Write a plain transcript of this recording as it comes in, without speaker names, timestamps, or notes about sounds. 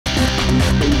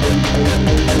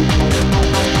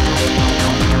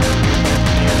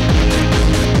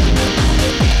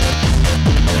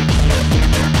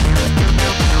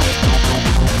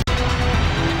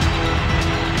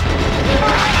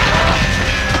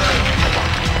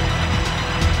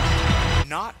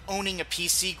Not owning a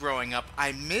PC growing up,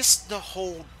 I missed the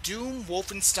whole Doom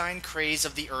Wolfenstein craze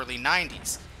of the early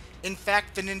 90s. In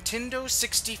fact, the Nintendo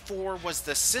 64 was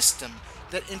the system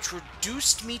that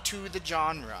introduced me to the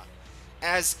genre,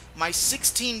 as my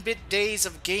 16-bit days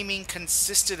of gaming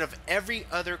consisted of every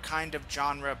other kind of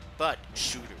genre but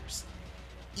shooters.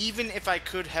 Even if I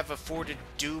could have afforded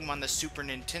Doom on the Super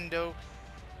Nintendo,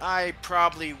 I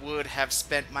probably would have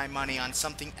spent my money on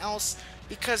something else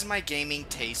because my gaming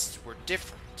tastes were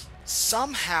different.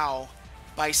 Somehow,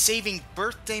 by saving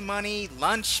birthday money,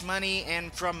 lunch money,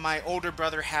 and from my older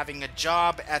brother having a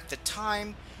job at the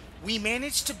time, we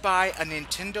managed to buy a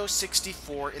Nintendo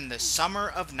 64 in the summer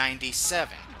of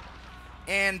 '97.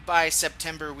 And by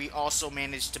September, we also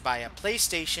managed to buy a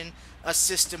PlayStation, a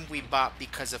system we bought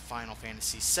because of Final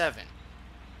Fantasy VII.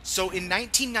 So in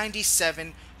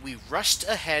 1997, we rushed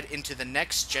ahead into the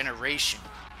next generation.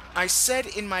 I said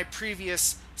in my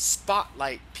previous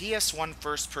Spotlight PS1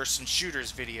 first-person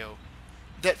shooters video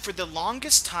that for the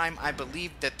longest time I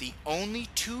believed that the only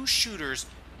two shooters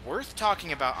worth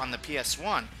talking about on the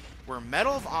PS1 were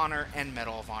Medal of Honor and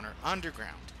Medal of Honor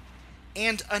Underground.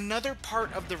 And another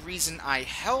part of the reason I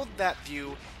held that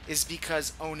view is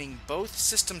because owning both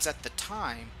systems at the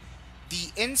time,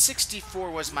 the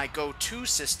N64 was my go-to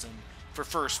system for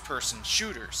first-person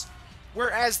shooters,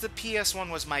 whereas the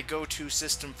PS1 was my go-to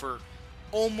system for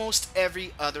almost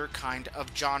every other kind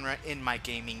of genre in my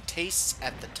gaming tastes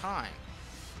at the time.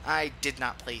 I did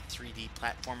not play 3D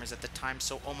platformers at the time,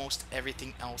 so almost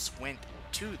everything else went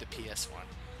to the PS1.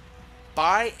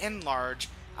 By and large,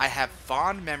 I have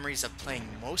fond memories of playing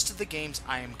most of the games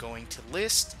I am going to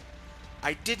list.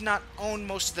 I did not own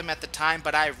most of them at the time,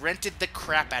 but I rented the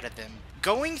crap out of them.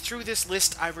 Going through this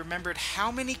list, I remembered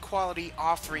how many quality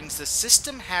offerings the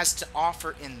system has to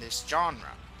offer in this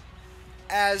genre.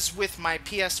 As with my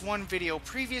PS1 video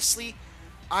previously,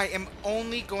 I am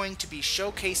only going to be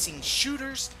showcasing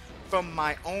shooters from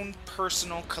my own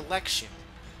personal collection,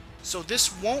 so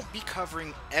this won't be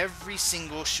covering every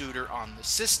single shooter on the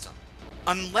system.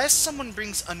 Unless someone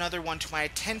brings another one to my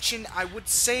attention, I would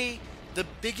say the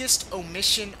biggest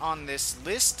omission on this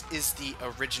list is the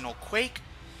original Quake,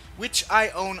 which I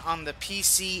own on the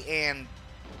PC and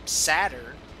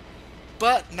Saturn,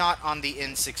 but not on the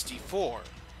N64.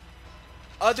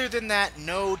 Other than that,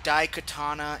 no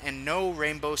Daikatana and no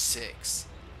Rainbow Six.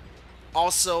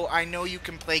 Also, I know you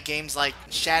can play games like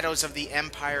Shadows of the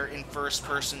Empire in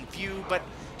first-person view, but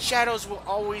Shadows will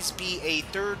always be a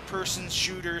third-person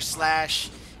shooter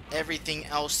slash everything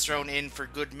else thrown in for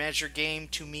good measure game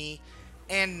to me,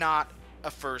 and not a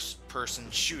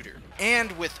first-person shooter.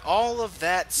 And with all of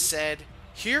that said,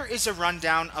 here is a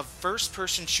rundown of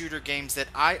first-person shooter games that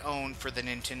I own for the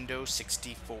Nintendo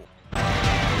 64.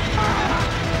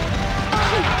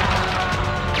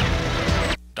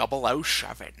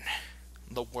 007.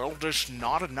 The world is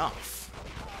not enough.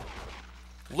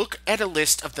 Look at a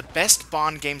list of the best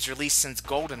Bond games released since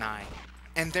GoldenEye,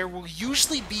 and there will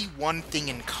usually be one thing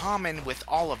in common with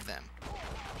all of them.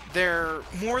 They're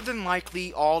more than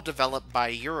likely all developed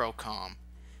by Eurocom,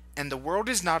 and The World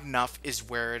Is Not Enough is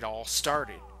where it all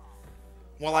started.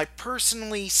 While I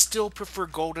personally still prefer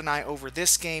GoldenEye over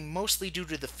this game, mostly due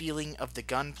to the feeling of the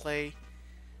gunplay,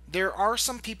 there are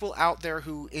some people out there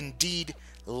who indeed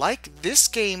like this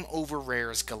game over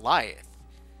Rare's Goliath,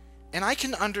 and I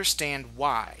can understand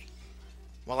why.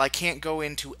 While I can't go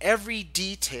into every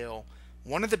detail,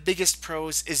 one of the biggest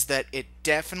pros is that it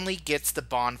definitely gets the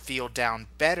Bond feel down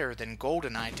better than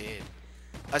GoldenEye did,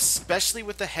 especially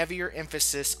with the heavier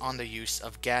emphasis on the use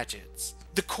of gadgets.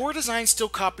 The core design still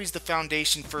copies the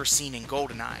foundation first seen in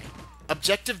GoldenEye,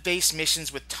 objective-based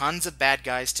missions with tons of bad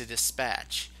guys to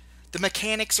dispatch. The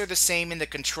mechanics are the same in the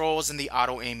controls and the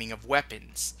auto-aiming of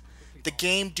weapons. The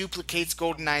game duplicates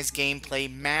GoldenEye's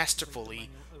gameplay masterfully,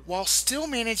 while still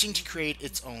managing to create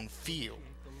its own feel.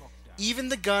 Even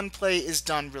the gunplay is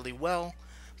done really well,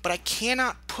 but I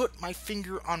cannot put my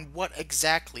finger on what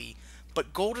exactly,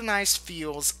 but GoldenEye's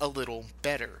feels a little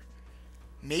better.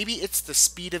 Maybe it's the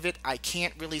speed of it, I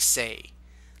can't really say.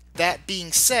 That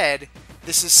being said,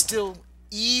 this is still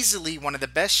easily one of the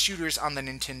best shooters on the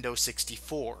Nintendo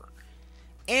 64.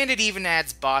 And it even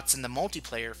adds bots in the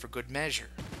multiplayer for good measure.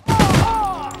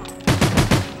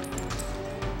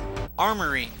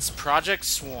 Armorines Project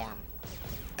Swarm.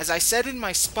 As I said in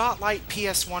my Spotlight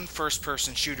PS1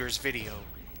 first-person shooters video,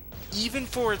 even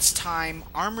for its time,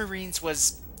 Armorines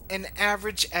was an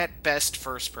average at best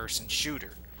first-person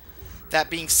shooter. That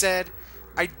being said,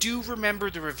 I do remember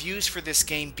the reviews for this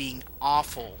game being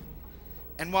awful,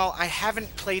 and while I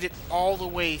haven't played it all the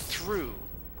way through,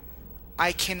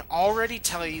 I can already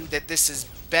tell you that this is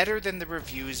better than the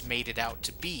reviews made it out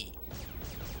to be.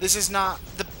 This is not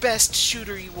the best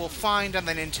shooter you will find on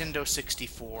the Nintendo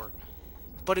 64,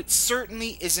 but it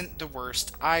certainly isn't the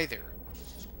worst either.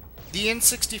 The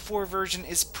N64 version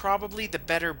is probably the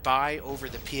better buy over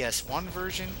the PS1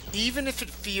 version, even if it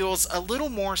feels a little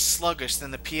more sluggish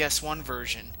than the PS1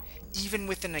 version, even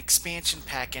with an expansion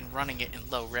pack and running it in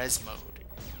low-res mode.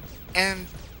 And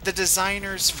the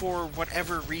designers, for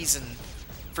whatever reason,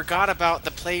 forgot about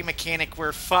the play mechanic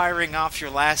where firing off your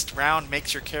last round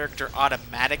makes your character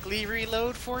automatically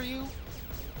reload for you.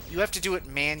 You have to do it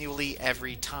manually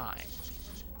every time.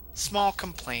 Small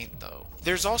complaint though.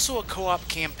 There's also a co-op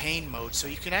campaign mode, so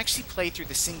you can actually play through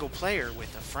the single player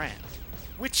with a friend,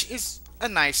 which is a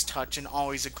nice touch and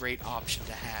always a great option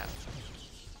to have.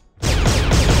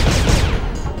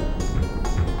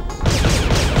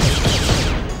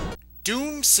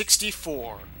 Doom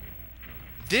 64.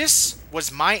 This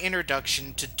was my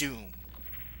introduction to Doom.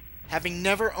 Having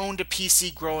never owned a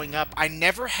PC growing up, I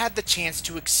never had the chance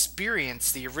to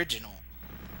experience the original.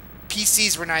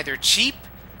 PCs were neither cheap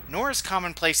nor as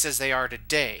commonplace as they are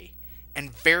today,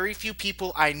 and very few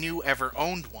people I knew ever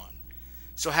owned one.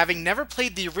 So having never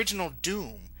played the original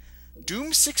Doom,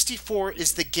 Doom 64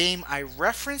 is the game I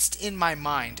referenced in my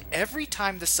mind every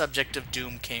time the subject of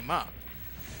Doom came up.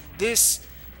 This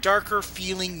darker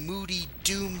feeling, moody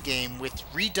Doom game with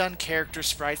redone character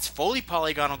sprites, fully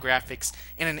polygonal graphics,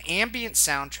 and an ambient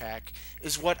soundtrack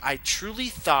is what I truly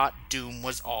thought Doom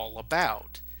was all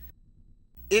about.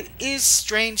 It is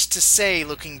strange to say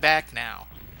looking back now,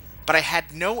 but I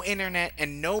had no internet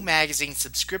and no magazine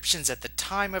subscriptions at the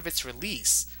time of its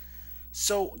release,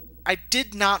 so I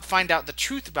did not find out the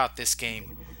truth about this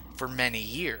game for many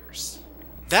years.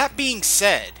 That being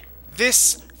said,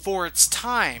 this, for its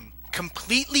time,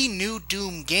 completely new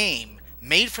Doom game,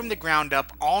 made from the ground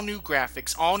up, all new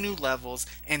graphics, all new levels,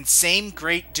 and same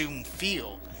great Doom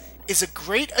feel, is a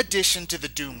great addition to the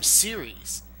Doom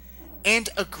series, and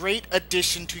a great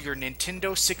addition to your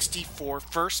Nintendo 64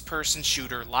 first-person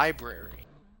shooter library.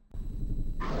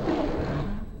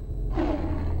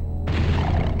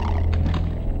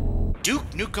 Duke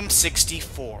Nukem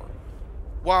 64.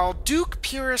 While Duke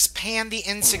purists panned the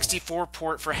N64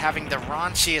 port for having the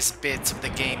raunchiest bits of the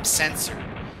game censored,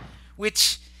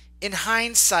 which, in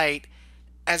hindsight,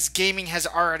 as gaming has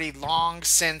already long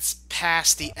since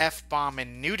passed the F-bomb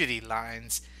and nudity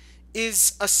lines,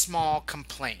 is a small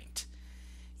complaint.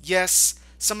 Yes,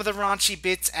 some of the raunchy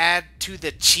bits add to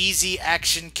the cheesy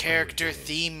action character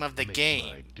theme of the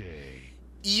game.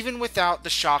 Even without the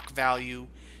shock value,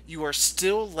 you are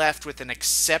still left with an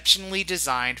exceptionally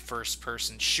designed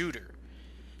first-person shooter.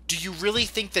 Do you really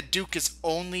think that Duke is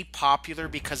only popular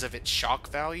because of its shock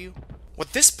value?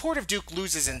 What this port of Duke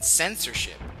loses in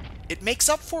censorship, it makes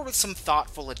up for with some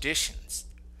thoughtful additions.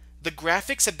 The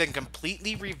graphics have been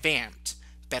completely revamped.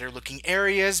 Better looking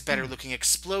areas, better looking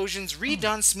explosions,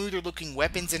 redone smoother looking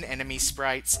weapons and enemy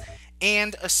sprites,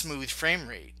 and a smooth frame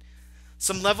rate.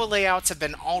 Some level layouts have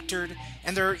been altered,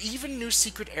 and there are even new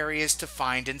secret areas to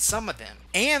find in some of them.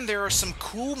 And there are some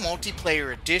cool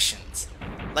multiplayer additions,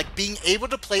 like being able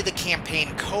to play the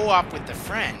campaign co-op with a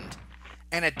friend,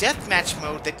 and a deathmatch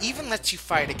mode that even lets you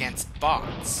fight against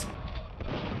bots.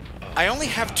 I only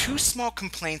have two small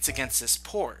complaints against this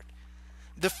port.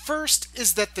 The first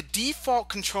is that the default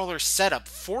controller setup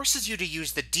forces you to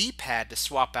use the D-pad to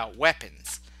swap out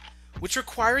weapons, which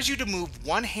requires you to move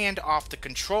one hand off the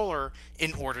controller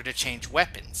in order to change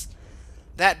weapons.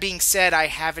 That being said, I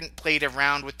haven't played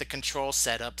around with the control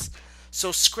setups,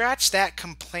 so scratch that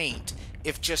complaint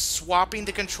if just swapping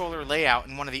the controller layout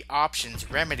in one of the options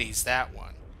remedies that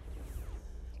one.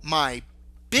 My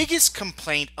biggest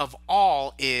complaint of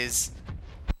all is...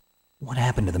 what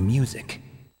happened to the music?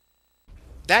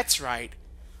 That's right.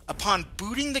 Upon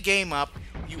booting the game up,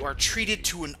 you are treated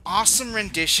to an awesome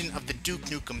rendition of the Duke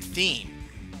Nukem theme.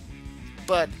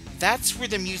 But that's where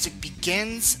the music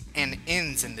begins and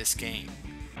ends in this game.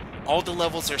 All the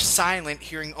levels are silent,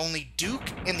 hearing only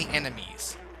Duke and the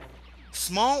enemies.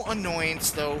 Small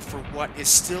annoyance though for what is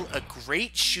still a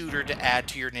great shooter to add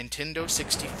to your Nintendo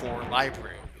 64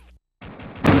 library.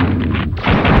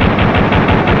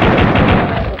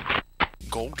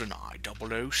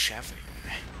 GoldenEye 007.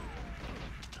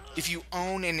 If you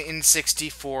own an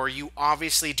N64, you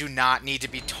obviously do not need to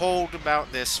be told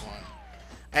about this one.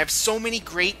 I have so many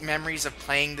great memories of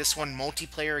playing this one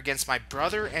multiplayer against my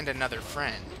brother and another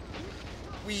friend.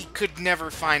 we could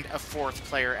never find a fourth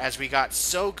player as we got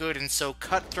so good and so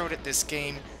cutthroat at this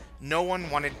game, no one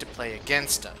wanted to play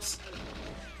against us.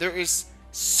 There is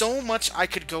so much I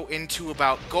could go into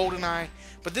about GoldenEye,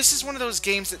 but this is one of those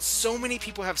games that so many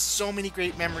people have so many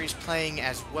great memories playing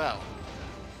as well.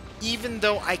 Even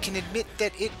though I can admit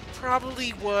that it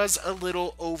probably was a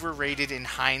little overrated in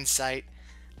hindsight,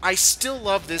 I still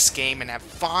love this game and have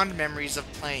fond memories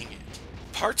of playing it.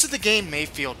 Parts of the game may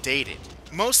feel dated,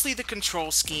 mostly the control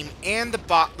scheme and the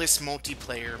botless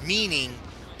multiplayer, meaning,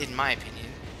 in my opinion,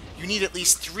 you need at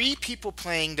least 3 people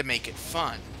playing to make it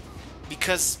fun,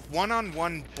 because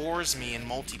one-on-one bores me in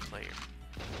multiplayer.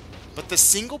 But the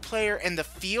single player and the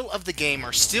feel of the game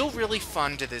are still really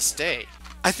fun to this day.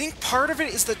 I think part of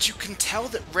it is that you can tell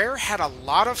that Rare had a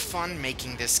lot of fun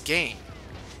making this game.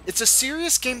 It's a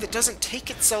serious game that doesn't take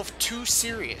itself too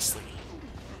seriously.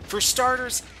 For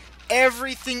starters,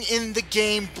 everything in the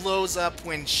game blows up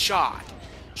when shot.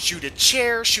 Shoot a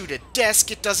chair, shoot a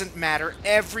desk, it doesn't matter,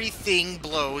 everything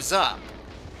blows up.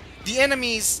 The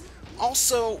enemies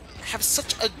also have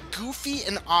such a goofy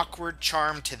and awkward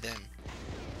charm to them.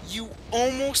 You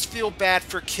almost feel bad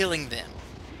for killing them.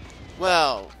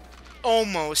 Well,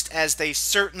 almost, as they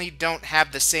certainly don't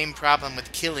have the same problem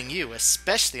with killing you,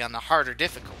 especially on the harder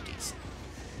difficulties.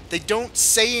 They don't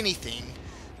say anything.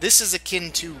 This is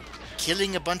akin to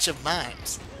killing a bunch of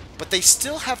mimes, but they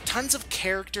still have tons of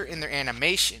character in their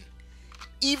animation.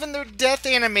 Even their death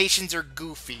animations are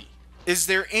goofy. Is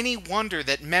there any wonder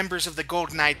that members of the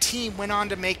GoldenEye team went on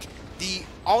to make the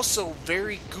also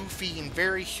very goofy and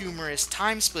very humorous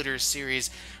Time Splitters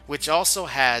series, which also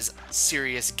has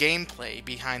serious gameplay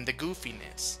behind the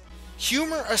goofiness?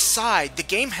 Humor aside, the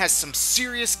game has some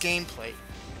serious gameplay.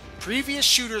 Previous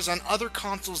shooters on other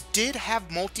consoles did have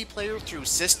multiplayer through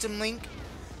System Link,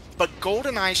 but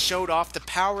GoldenEye showed off the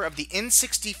power of the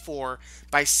N64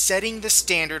 by setting the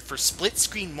standard for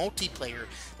split-screen multiplayer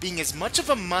being as much of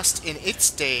a must in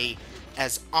its day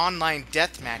as online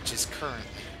deathmatches currently.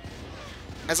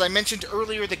 As I mentioned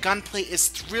earlier, the gunplay is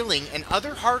thrilling, and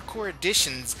other hardcore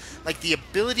additions, like the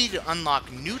ability to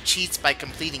unlock new cheats by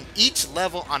completing each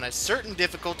level on a certain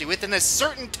difficulty within a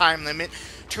certain time limit,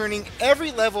 turning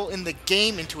every level in the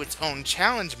game into its own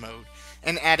challenge mode,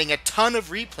 and adding a ton of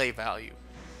replay value.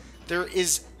 There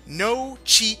is no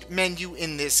cheat menu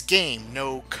in this game,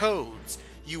 no codes.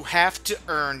 You have to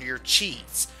earn your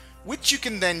cheats, which you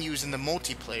can then use in the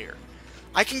multiplayer.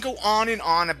 I can go on and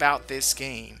on about this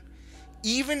game.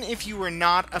 Even if you are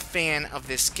not a fan of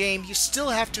this game, you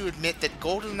still have to admit that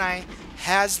GoldenEye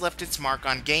has left its mark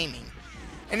on gaming.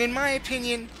 And in my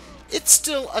opinion, it's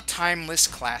still a timeless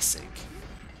classic.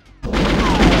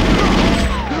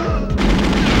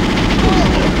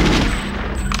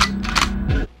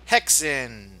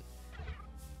 Hexen.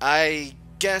 I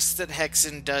guess that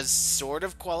Hexen does sort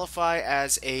of qualify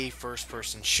as a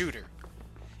first-person shooter.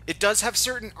 It does have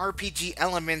certain RPG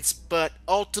elements, but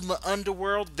Ultima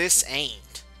Underworld, this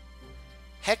ain't.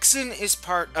 Hexen is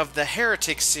part of the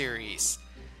Heretic series,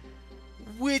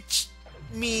 which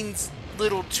means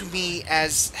little to me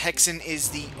as Hexen is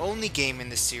the only game in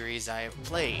the series I have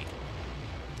played.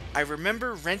 I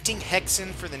remember renting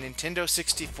Hexen for the Nintendo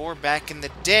 64 back in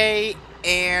the day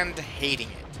and hating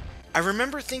it. I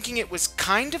remember thinking it was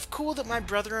kind of cool that my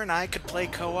brother and I could play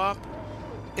co-op.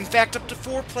 In fact, up to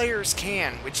 4 players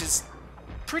can, which is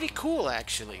pretty cool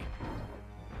actually.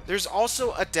 There's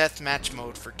also a deathmatch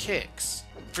mode for kicks.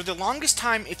 For the longest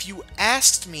time, if you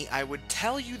asked me, I would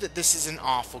tell you that this is an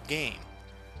awful game.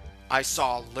 I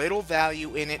saw little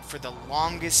value in it for the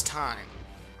longest time.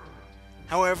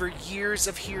 However, years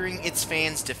of hearing its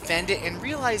fans defend it and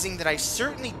realizing that I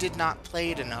certainly did not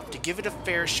play it enough to give it a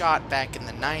fair shot back in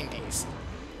the 90s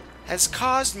has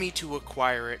caused me to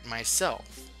acquire it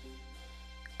myself.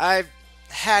 I've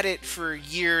had it for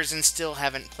years and still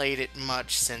haven't played it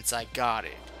much since I got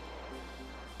it.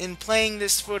 In playing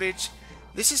this footage,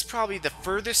 this is probably the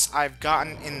furthest I've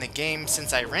gotten in the game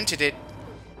since I rented it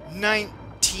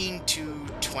 19 to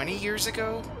 20 years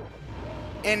ago.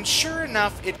 And sure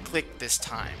enough, it clicked this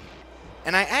time,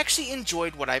 and I actually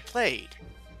enjoyed what I played.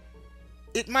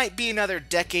 It might be another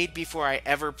decade before I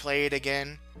ever play it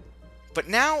again, but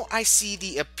now I see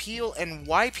the appeal and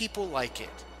why people like it.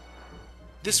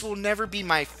 This will never be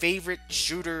my favorite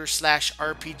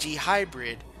shooter/RPG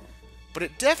hybrid, but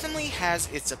it definitely has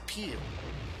its appeal.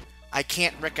 I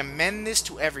can't recommend this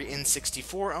to every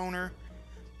N64 owner,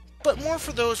 but more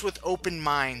for those with open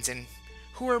minds and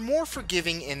who are more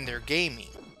forgiving in their gaming.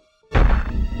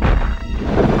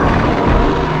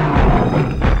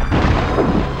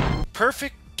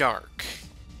 Perfect Dark.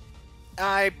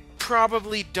 I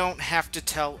probably don't have to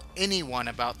tell anyone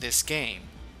about this game.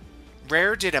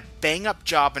 Rare did a bang-up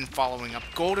job in following up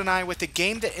GoldenEye with a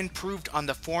game that improved on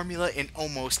the formula in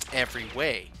almost every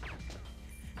way.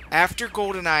 After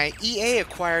GoldenEye, EA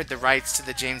acquired the rights to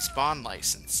the James Bond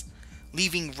license,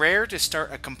 leaving Rare to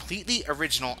start a completely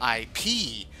original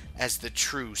IP as the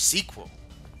true sequel.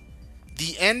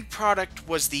 The end product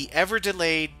was the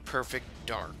ever-delayed Perfect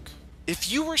Dark. If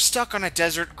you were stuck on a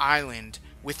desert island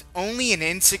with only an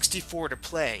N64 to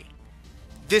play,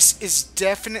 this is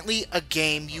definitely a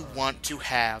game you want to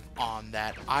have on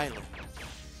that island.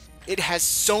 It has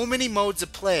so many modes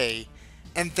of play,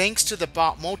 and thanks to the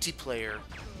bot multiplayer,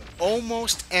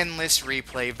 almost endless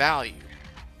replay value.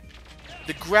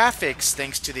 The graphics,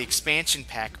 thanks to the expansion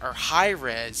pack, are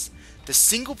high-res. The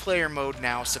single-player mode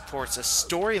now supports a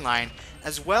storyline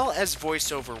as well as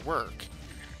voiceover work.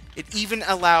 It even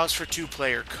allows for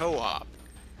 2-player co-op.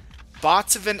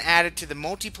 Bots have been added to the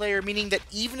multiplayer, meaning that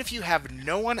even if you have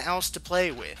no one else to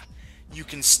play with, you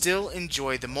can still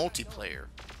enjoy the multiplayer.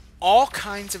 All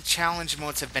kinds of challenge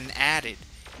modes have been added.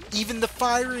 Even the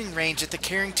firing range at the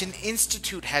Carrington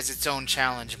Institute has its own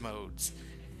challenge modes.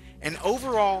 And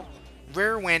overall,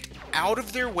 Rare went out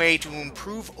of their way to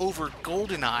improve over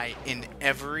GoldenEye in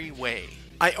every way.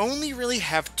 I only really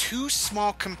have two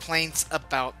small complaints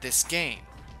about this game.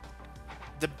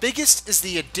 The biggest is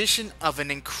the addition of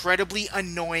an incredibly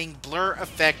annoying blur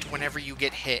effect whenever you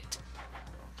get hit.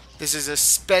 This is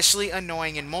especially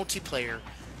annoying in multiplayer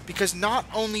because not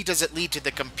only does it lead to the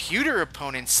computer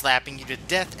opponent slapping you to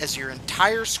death as your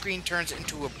entire screen turns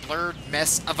into a blurred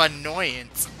mess of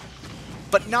annoyance,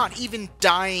 but not even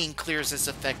dying clears this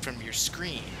effect from your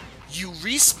screen. You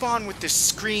respawn with this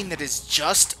screen that is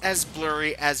just as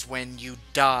blurry as when you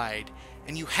died,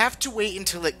 and you have to wait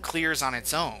until it clears on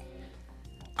its own.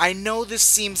 I know this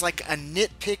seems like a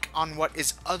nitpick on what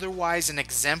is otherwise an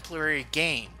exemplary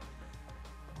game,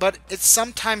 but it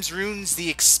sometimes ruins the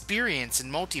experience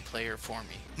in multiplayer for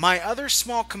me. My other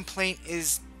small complaint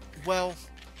is, well,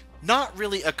 not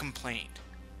really a complaint,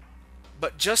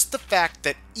 but just the fact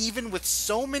that even with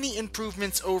so many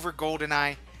improvements over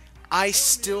GoldenEye, I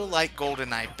still like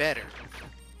GoldenEye better.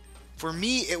 For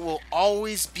me, it will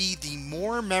always be the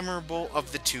more memorable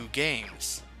of the two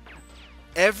games.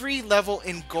 Every level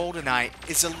in GoldenEye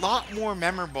is a lot more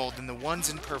memorable than the ones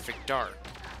in Perfect Dark.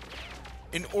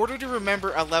 In order to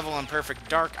remember a level in Perfect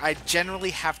Dark, I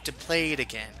generally have to play it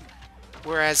again,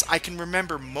 whereas I can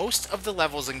remember most of the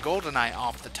levels in GoldenEye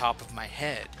off the top of my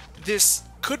head. This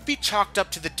could be chalked up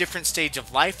to the different stage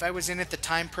of life I was in at the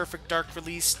time Perfect Dark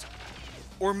released,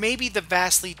 or maybe the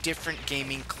vastly different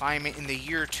gaming climate in the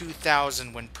year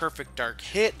 2000 when Perfect Dark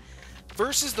hit,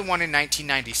 versus the one in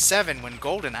 1997 when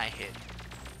GoldenEye hit.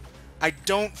 I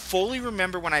don't fully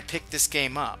remember when I picked this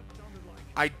game up.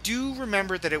 I do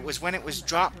remember that it was when it was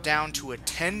dropped down to a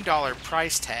 $10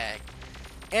 price tag,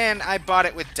 and I bought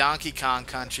it with Donkey Kong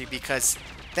Country because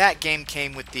that game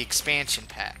came with the expansion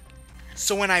pack.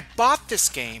 So when I bought this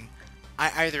game,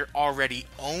 I either already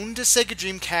owned a Sega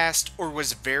Dreamcast or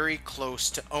was very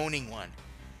close to owning one.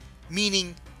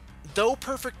 Meaning, though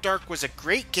Perfect Dark was a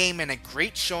great game and a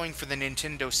great showing for the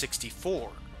Nintendo 64,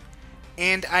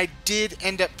 and I did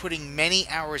end up putting many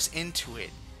hours into it,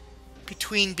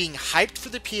 between being hyped for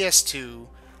the PS2,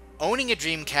 owning a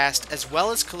Dreamcast, as well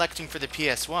as collecting for the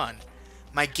PS1,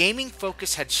 my gaming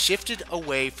focus had shifted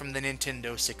away from the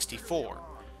Nintendo 64.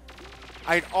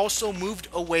 I'd also moved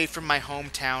away from my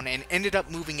hometown and ended up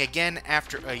moving again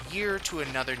after a year to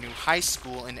another new high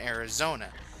school in Arizona,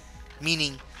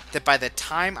 meaning that by the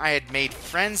time I had made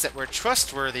friends that were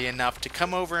trustworthy enough to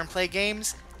come over and play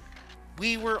games,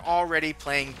 we were already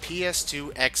playing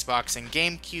PS2, Xbox, and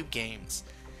GameCube games,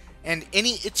 and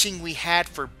any itching we had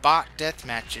for bot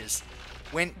deathmatches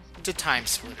went to Time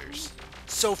Splitters.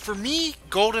 So for me,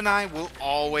 GoldenEye will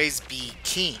always be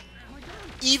king,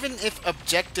 even if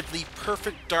objectively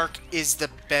Perfect Dark is the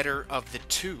better of the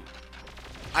two.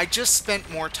 I just spent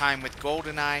more time with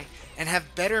GoldenEye and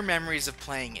have better memories of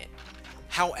playing it.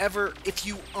 However, if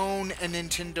you own a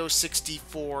Nintendo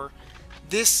 64,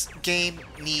 this game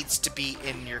needs to be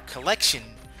in your collection.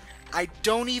 I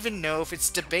don't even know if it's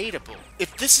debatable.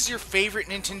 If this is your favorite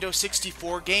Nintendo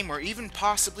 64 game, or even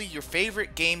possibly your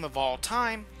favorite game of all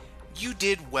time, you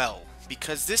did well,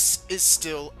 because this is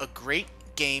still a great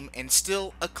game and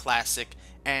still a classic,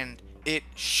 and it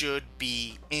should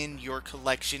be in your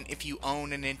collection if you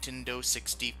own a Nintendo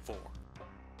 64.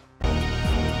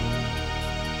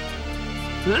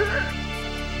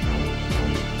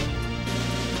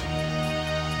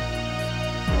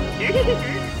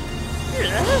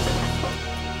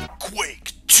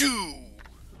 Quake 2!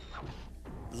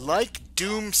 Like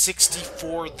Doom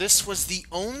 64, this was the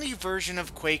only version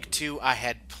of Quake 2 I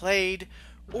had played,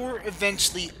 or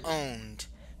eventually owned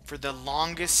for the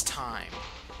longest time.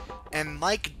 And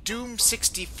like Doom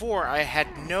 64, I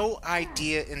had no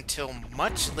idea until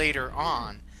much later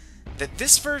on that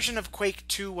this version of Quake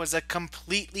 2 was a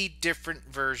completely different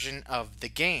version of the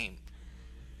game.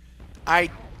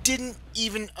 I didn't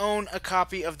even own a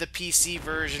copy of the PC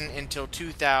version until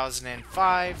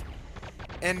 2005,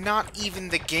 and not even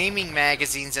the gaming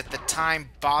magazines at the time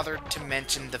bothered to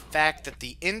mention the fact that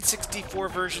the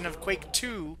N64 version of Quake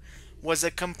 2 was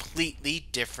a completely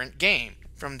different game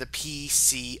from the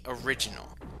PC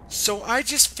original. So I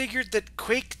just figured that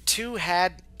Quake 2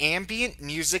 had ambient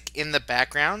music in the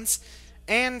backgrounds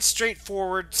and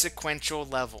straightforward sequential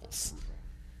levels.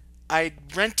 I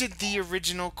rented the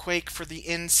original Quake for the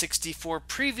N64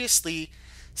 previously,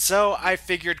 so I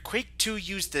figured Quake 2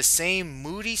 used the same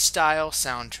moody style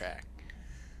soundtrack.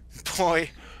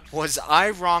 Boy, was I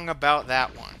wrong about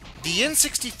that one. The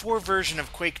N64 version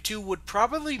of Quake 2 would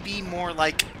probably be more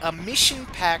like a mission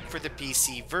pack for the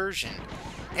PC version,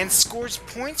 and scores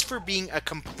points for being a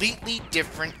completely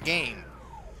different game.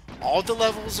 All the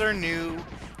levels are new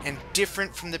and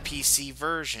different from the PC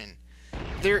version.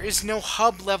 There is no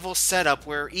hub level setup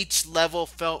where each level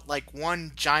felt like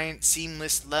one giant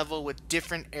seamless level with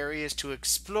different areas to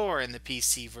explore in the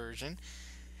PC version.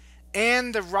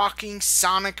 And the rocking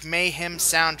Sonic Mayhem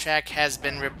soundtrack has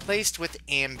been replaced with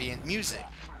ambient music.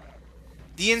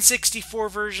 The N64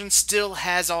 version still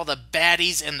has all the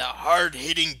baddies and the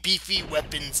hard-hitting beefy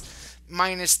weapons,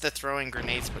 minus the throwing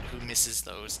grenades, but who misses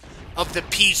those, of the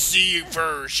PC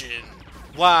version.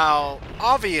 While,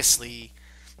 obviously,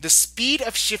 the speed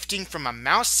of shifting from a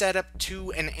mouse setup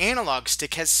to an analog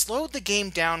stick has slowed the game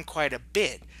down quite a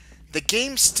bit, the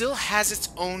game still has its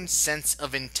own sense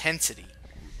of intensity.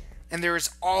 And there is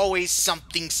always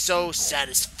something so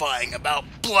satisfying about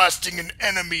blasting an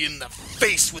enemy in the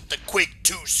face with the Quake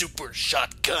 2 Super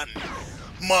Shotgun.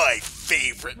 My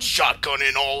favorite shotgun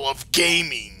in all of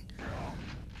gaming.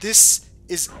 This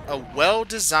is a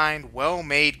well-designed,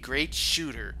 well-made, great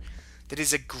shooter that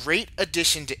is a great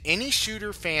addition to any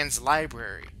shooter fan's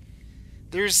library.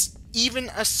 There's even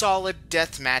a solid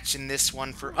deathmatch in this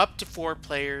one for up to 4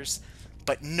 players,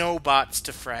 but no bots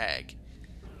to frag.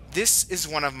 This is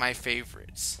one of my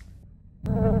favorites.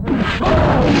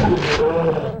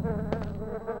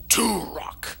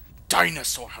 Turok,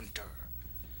 Dinosaur Hunter.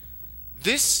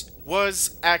 This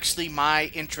was actually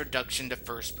my introduction to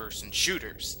first-person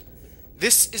shooters.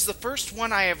 This is the first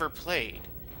one I ever played.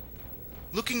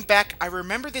 Looking back, I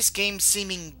remember this game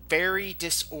seeming very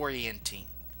disorienting.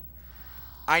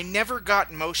 I never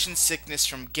got motion sickness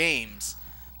from games,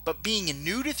 but being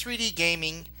new to 3D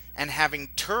gaming and having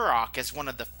Turok as one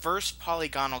of the first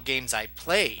polygonal games I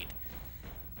played,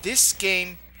 this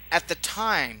game, at the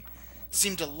time,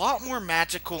 seemed a lot more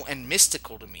magical and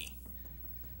mystical to me.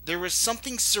 There was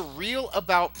something surreal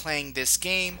about playing this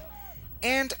game,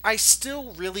 and I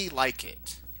still really like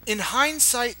it. In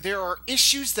hindsight, there are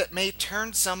issues that may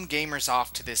turn some gamers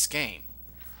off to this game.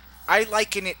 I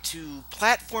liken it to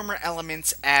platformer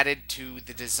elements added to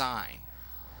the design.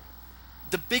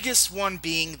 The biggest one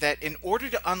being that in order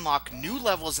to unlock new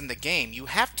levels in the game, you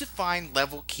have to find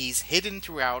level keys hidden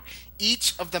throughout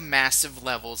each of the massive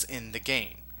levels in the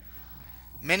game.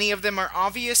 Many of them are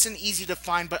obvious and easy to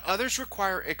find, but others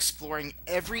require exploring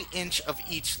every inch of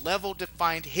each level to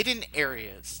find hidden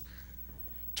areas.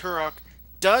 Turok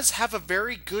does have a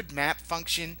very good map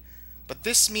function, but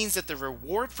this means that the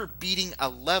reward for beating a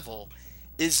level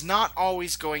is not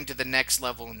always going to the next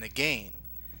level in the game.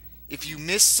 If you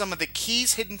miss some of the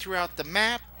keys hidden throughout the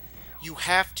map, you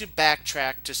have to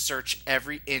backtrack to search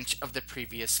every inch of the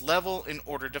previous level in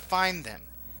order to find them.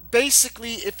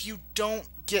 Basically, if you don't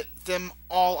get them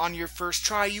all on your first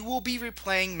try, you will be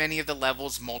replaying many of the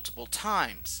levels multiple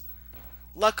times.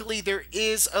 Luckily, there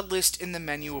is a list in the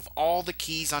menu of all the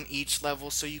keys on each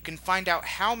level, so you can find out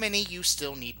how many you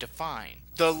still need to find.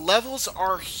 The levels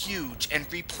are huge, and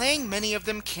replaying many of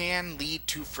them can lead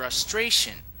to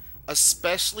frustration,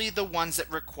 especially the ones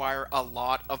that require a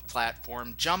lot of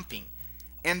platform jumping.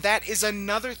 And that is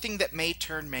another thing that may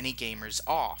turn many gamers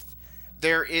off.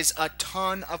 There is a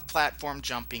ton of platform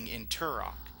jumping in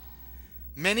Turok.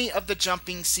 Many of the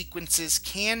jumping sequences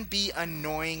can be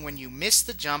annoying when you miss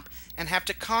the jump and have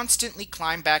to constantly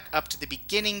climb back up to the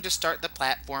beginning to start the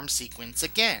platform sequence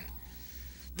again.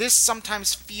 This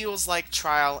sometimes feels like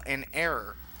trial and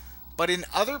error, but in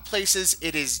other places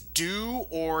it is do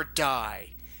or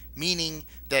die, meaning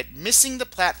that missing the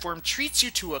platform treats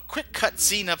you to a quick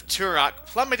cutscene of Turok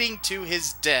plummeting to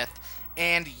his death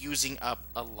and using up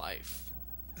a life.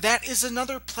 That is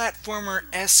another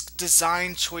platformer-esque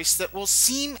design choice that will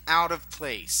seem out of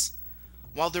place.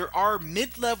 While there are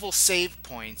mid-level save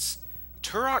points,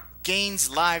 Turok gains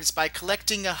lives by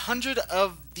collecting 100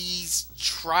 of these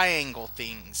triangle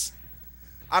things.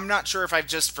 I'm not sure if I've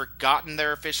just forgotten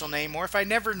their official name or if I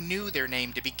never knew their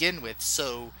name to begin with,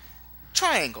 so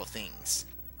triangle things.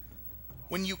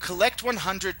 When you collect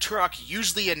 100, Turok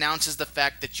usually announces the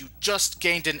fact that you just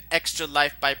gained an extra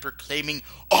life by proclaiming,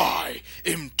 "I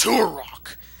am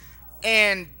Turok,"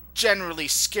 and generally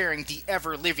scaring the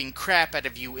ever-living crap out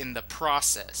of you in the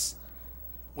process.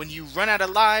 When you run out of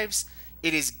lives,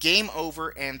 it is game over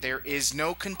and there is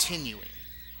no continuing.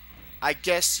 I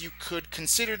guess you could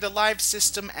consider the live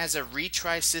system as a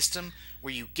retry system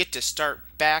where you get to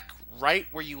start back right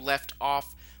where you left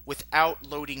off without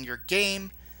loading your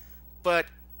game, but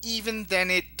even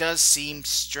then it does seem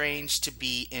strange to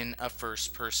be in a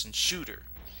first-person shooter.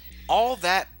 All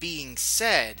that being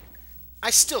said,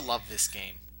 I still love this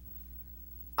game.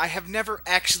 I have never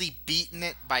actually beaten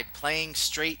it by playing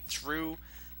straight through,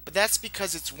 but that's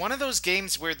because it's one of those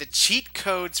games where the cheat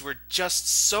codes were just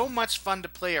so much fun to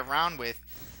play around with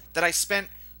that I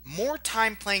spent more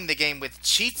time playing the game with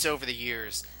cheats over the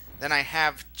years than I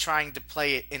have trying to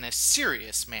play it in a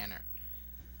serious manner.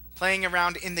 Playing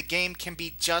around in the game can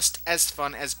be just as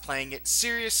fun as playing it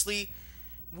seriously,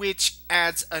 which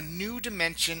adds a new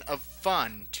dimension of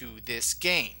fun to this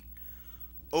game.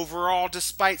 Overall,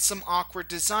 despite some awkward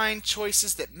design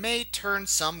choices that may turn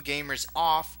some gamers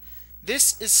off,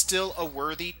 this is still a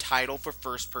worthy title for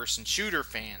first-person shooter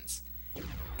fans.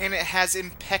 And it has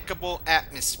impeccable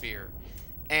atmosphere.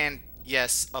 And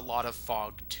yes, a lot of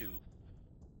fog too.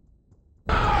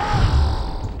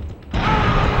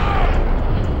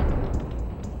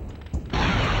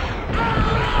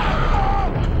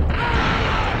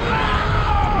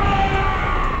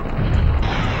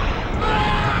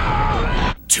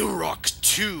 Turok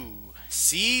 2: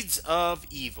 Seeds of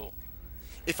Evil.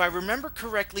 If I remember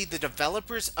correctly, the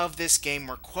developers of this game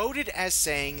were quoted as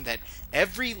saying that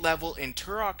every level in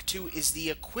Turok 2 is the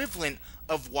equivalent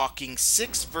of walking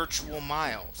 6 virtual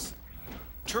miles.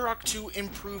 Turok 2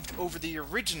 improved over the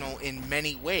original in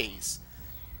many ways.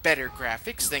 Better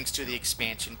graphics thanks to the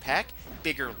expansion pack,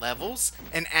 bigger levels,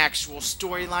 an actual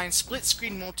storyline,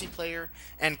 split-screen multiplayer,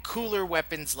 and cooler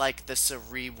weapons like the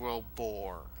cerebral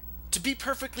boar. To be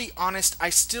perfectly honest, I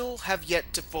still have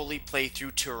yet to fully play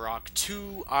through Turok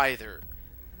 2 either.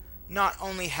 Not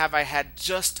only have I had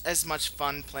just as much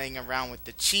fun playing around with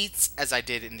the cheats as I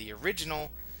did in the original,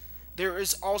 there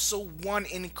is also one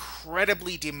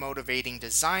incredibly demotivating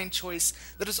design choice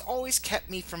that has always kept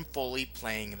me from fully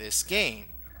playing this game.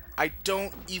 I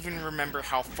don't even remember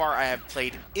how far I have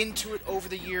played into it over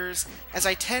the years, as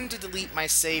I tend to delete my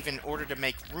save in order to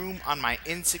make room on my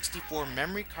N64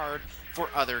 memory card for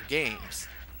other games.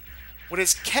 What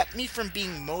has kept me from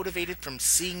being motivated from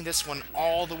seeing this one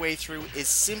all the way through is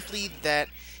simply that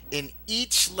in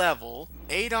each level,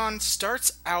 Adon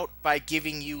starts out by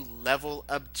giving you level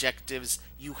objectives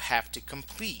you have to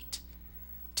complete.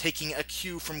 Taking a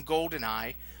cue from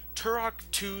GoldenEye, Turok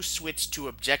 2 switched to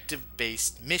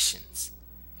objective-based missions.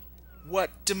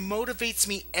 What demotivates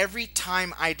me every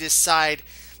time I decide,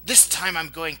 "This time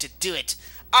I'm going to do it,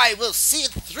 I will see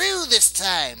it through this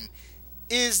time,"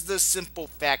 is the simple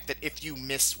fact that if you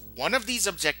miss one of these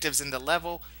objectives in the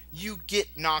level, you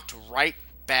get knocked right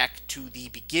back to the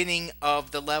beginning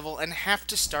of the level and have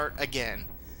to start again.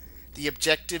 The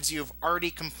objectives you have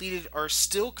already completed are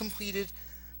still completed,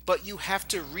 but you have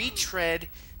to retread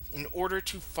in order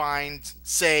to find,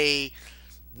 say,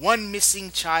 one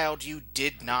missing child you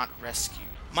did not rescue.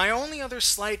 My only other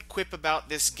slight quip about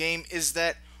this game is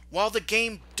that while the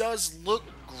game does look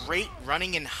great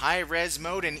running in high-res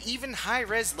mode and even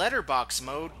high-res letterbox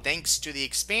mode thanks to the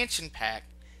expansion pack,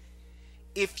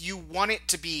 if you want it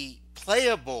to be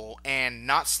playable and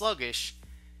not sluggish,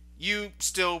 you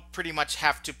still pretty much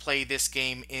have to play this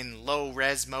game in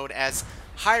low-res mode, as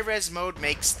high-res mode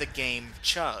makes the game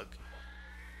chug.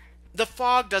 The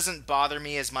fog doesn't bother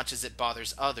me as much as it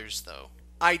bothers others, though.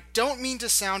 I don't mean to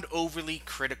sound overly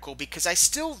critical because I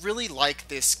still really like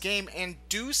this game and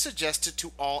do suggest it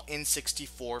to all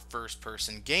N64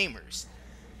 first-person gamers.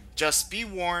 Just be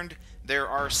warned, there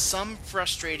are some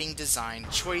frustrating design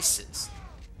choices.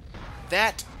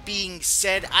 That being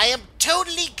said, I am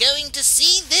totally going to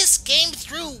see this game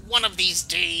through one of these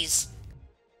days.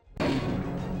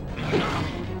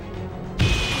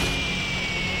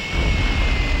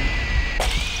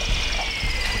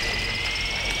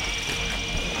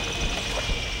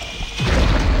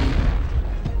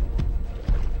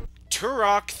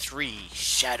 Turok 3: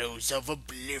 Shadows of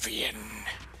Oblivion.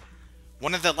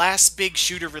 One of the last big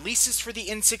shooter releases for the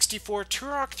N64,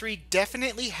 Turok 3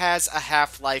 definitely has a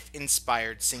Half-Life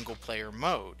inspired single-player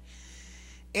mode.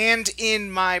 And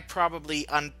in my probably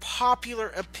unpopular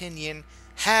opinion,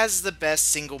 has the best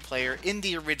single-player in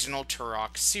the original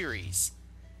Turok series.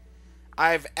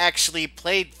 I've actually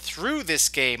played through this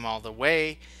game all the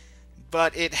way,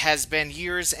 but it has been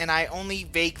years and I only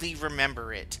vaguely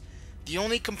remember it. The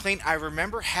only complaint I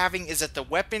remember having is that the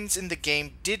weapons in the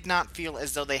game did not feel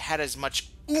as though they had as much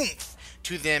oomph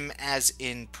to them as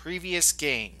in previous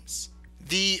games.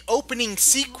 The opening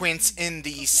sequence in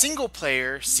the single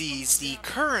player sees the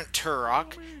current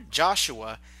Turok,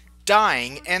 Joshua,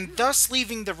 dying and thus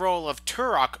leaving the role of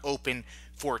Turok open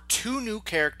for 2 new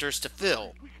characters to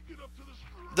fill.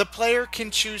 The player can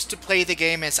choose to play the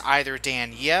game as either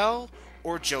Danielle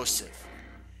or Joseph.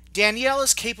 Danielle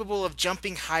is capable of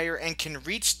jumping higher and can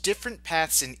reach different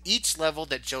paths in each level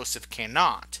that Joseph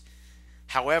cannot.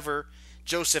 However,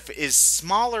 Joseph is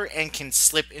smaller and can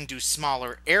slip into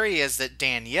smaller areas that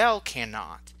Danielle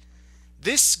cannot.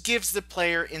 This gives the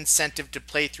player incentive to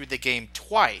play through the game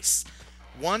twice,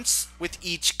 once with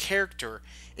each character,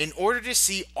 in order to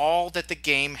see all that the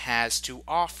game has to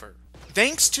offer.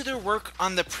 Thanks to their work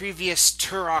on the previous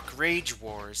Turok Rage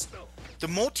Wars, the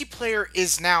multiplayer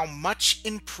is now much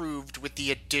improved with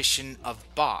the addition of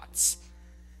bots.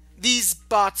 These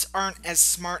bots aren't as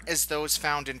smart as those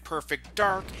found in Perfect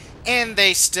Dark, and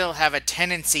they still have a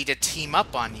tendency to team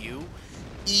up on you,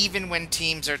 even when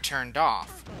teams are turned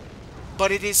off.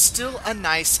 But it is still a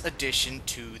nice addition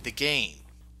to the game.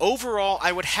 Overall,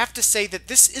 I would have to say that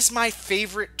this is my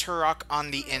favorite Turok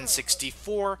on the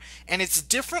N64, and it's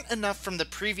different enough from the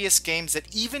previous games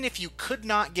that even if you could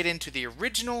not get into the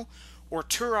original or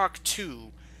Turok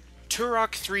 2,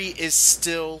 Turok 3 is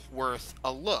still worth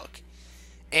a look.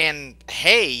 And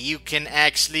hey, you can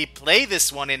actually play this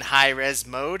one in high-res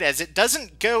mode, as it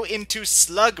doesn't go into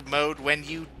slug mode when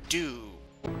you do.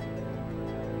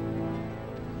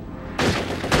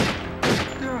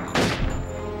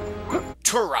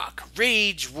 Turok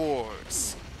Rage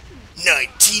Wars.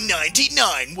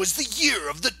 1999 was the year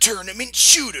of the tournament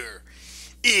shooter.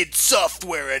 id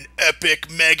Software and Epic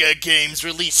Mega Games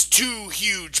released 2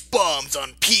 huge bombs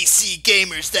on PC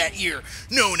gamers that year,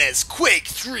 known as Quake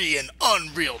 3 and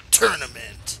Unreal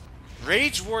Tournament.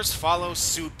 Rage Wars follows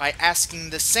suit by asking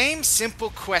the same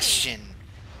simple question: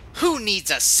 who needs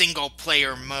a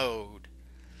single-player mode?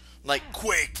 Like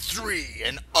Quake 3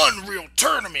 and Unreal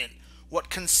Tournament,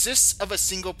 what consists of a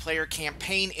single-player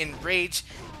campaign in Rage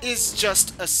is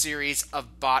just a series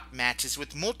of bot matches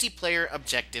with multiplayer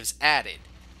objectives added.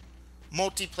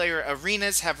 Multiplayer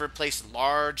arenas have replaced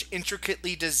large,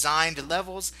 intricately designed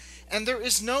levels, and there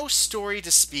is no story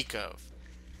to speak of.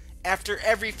 After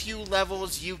every few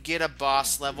levels, you get a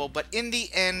boss level, but in the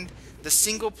end, the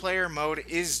single-player mode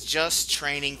is just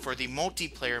training for the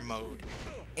multiplayer mode,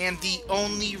 and the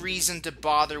only reason to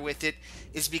bother with it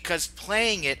is because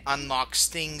playing it unlocks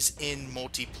things in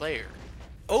multiplayer.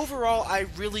 Overall, I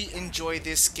really enjoy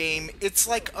this game. It's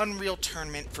like Unreal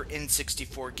Tournament for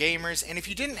N64 gamers, and if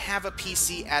you didn't have a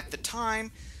PC at the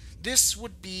time, this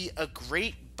would be a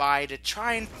great buy to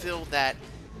try and fill that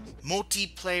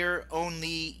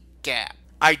multiplayer-only gap.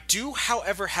 I do,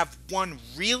 however, have one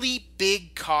really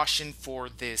big caution for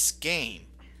this game.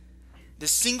 The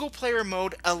single-player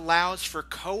mode allows for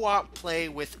co-op play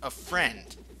with a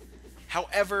friend.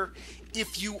 However,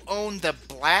 if you own the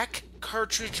black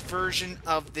cartridge version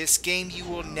of this game, you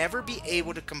will never be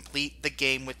able to complete the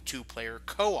game with 2-player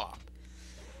co-op.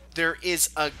 There is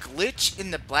a glitch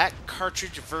in the black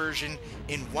cartridge version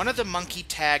in one of the monkey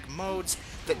tag modes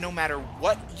that no matter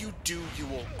what you do, you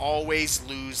will always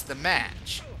lose the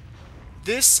match.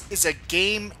 This is a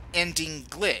game-ending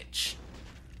glitch.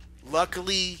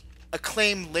 Luckily,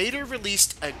 Acclaim later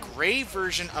released a gray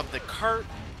version of the cart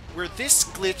where this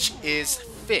glitch is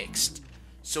fixed.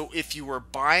 So if you were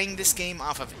buying this game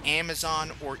off of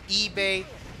Amazon or eBay,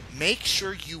 make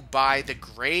sure you buy the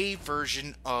gray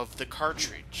version of the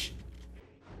cartridge.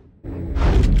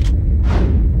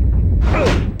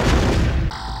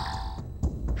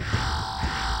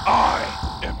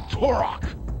 I am Turok.